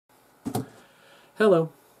Hello,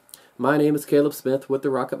 my name is Caleb Smith with the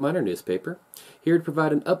Rocket Miner newspaper, here to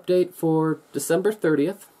provide an update for December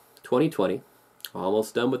 30th, 2020.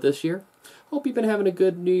 Almost done with this year. Hope you've been having a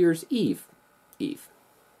good New Year's Eve.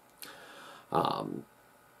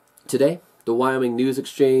 Today, the Wyoming News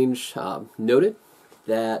Exchange noted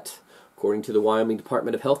that, according to the Wyoming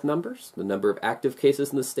Department of Health numbers, the number of active cases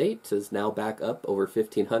in the state is now back up over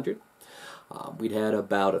 1,500. We'd had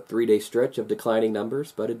about a 3-day stretch of declining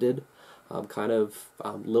numbers, but it did kind of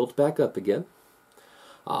lilt back up again.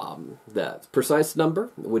 The precise number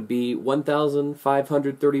would be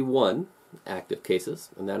 1,531 active cases,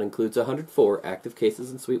 and that includes 104 active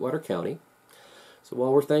cases in Sweetwater County. So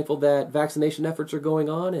while we're thankful that vaccination efforts are going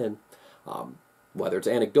on, and whether it's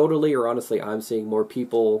anecdotally or honestly I'm seeing more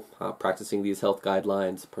people practicing these health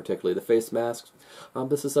guidelines, particularly the face masks,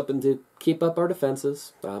 this is something to keep up our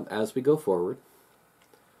defenses as we go forward.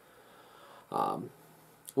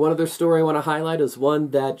 One other story I want to highlight is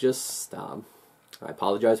one that just, I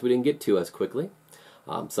apologize we didn't get to as quickly.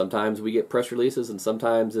 Sometimes we get press releases, and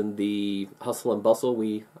sometimes in the hustle and bustle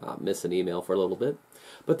we miss an email for a little bit.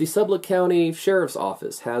 But the Sublette County Sheriff's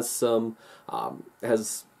Office has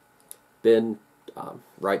been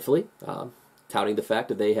rightfully touting the fact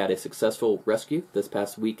that they had a successful rescue this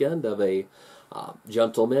past weekend of a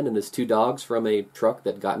gentleman and his 2 dogs from a truck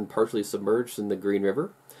that gotten partially submerged in the Green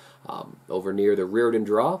River over near the Reardon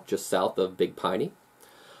Draw, just south of Big Piney.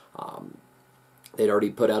 They'd already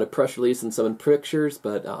put out a press release and some pictures,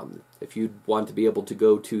 but if you want to be able to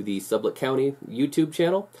go to the Sublette County YouTube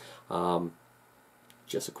channel,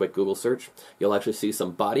 just a quick Google search, you'll actually see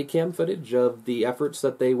some body cam footage of the efforts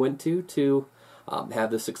that they went to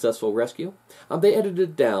have this successful rescue. They edited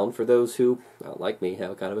it down for those who, like me,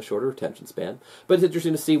 have kind of a shorter attention span. But it's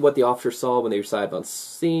interesting to see what the officers saw when they arrived on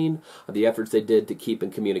scene, the efforts they did to keep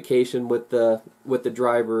in communication with the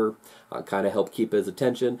driver, kind of help keep his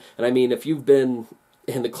attention. And I mean, if you've been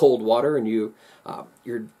in the cold water and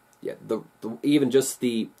even just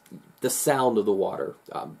the sound of the water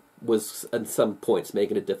was at some points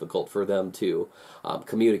making it difficult for them to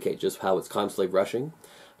communicate just how it's constantly rushing.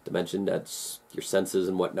 To mention that your senses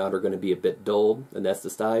and whatnot are going to be a bit dulled,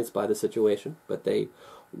 anesthetized by the situation, but they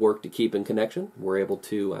work to keep in connection. We're able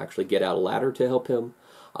to actually get out a ladder to help him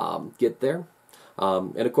get there.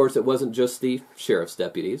 And of course, it wasn't just the sheriff's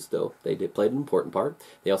deputies, though they did play an important part.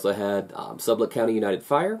 They also had Sublette County United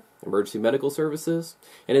Fire, Emergency Medical Services,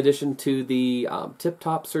 in addition to the Tip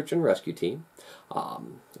Top Search and Rescue Team.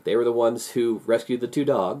 They were the ones who rescued the 2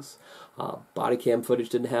 dogs. Body cam footage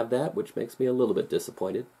didn't have that, which makes me a little bit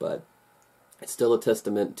disappointed, but it's still a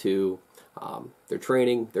testament to their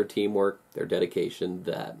training, their teamwork, their dedication,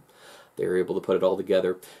 that they were able to put it all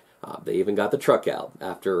together. They even got the truck out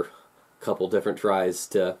after a couple different tries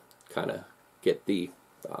to kind of get the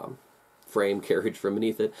frame carriage from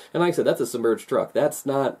beneath it. And like I said, that's a submerged truck. That's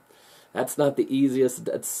not the easiest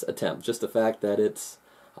attempt. Just the fact that it's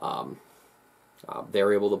they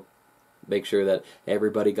were able to make sure that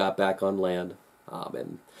everybody got back on land.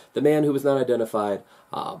 And the man who was not identified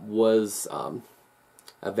was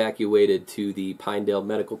evacuated to the Pinedale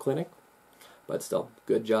Medical Clinic. But still,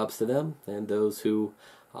 good jobs to them and those who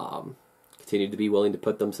continue to be willing to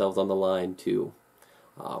put themselves on the line to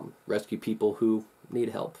rescue people who need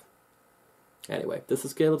help. Anyway, this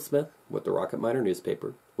is Caleb Smith with the Rocket Miner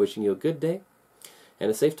newspaper, wishing you a good day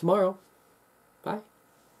and a safe tomorrow. Bye.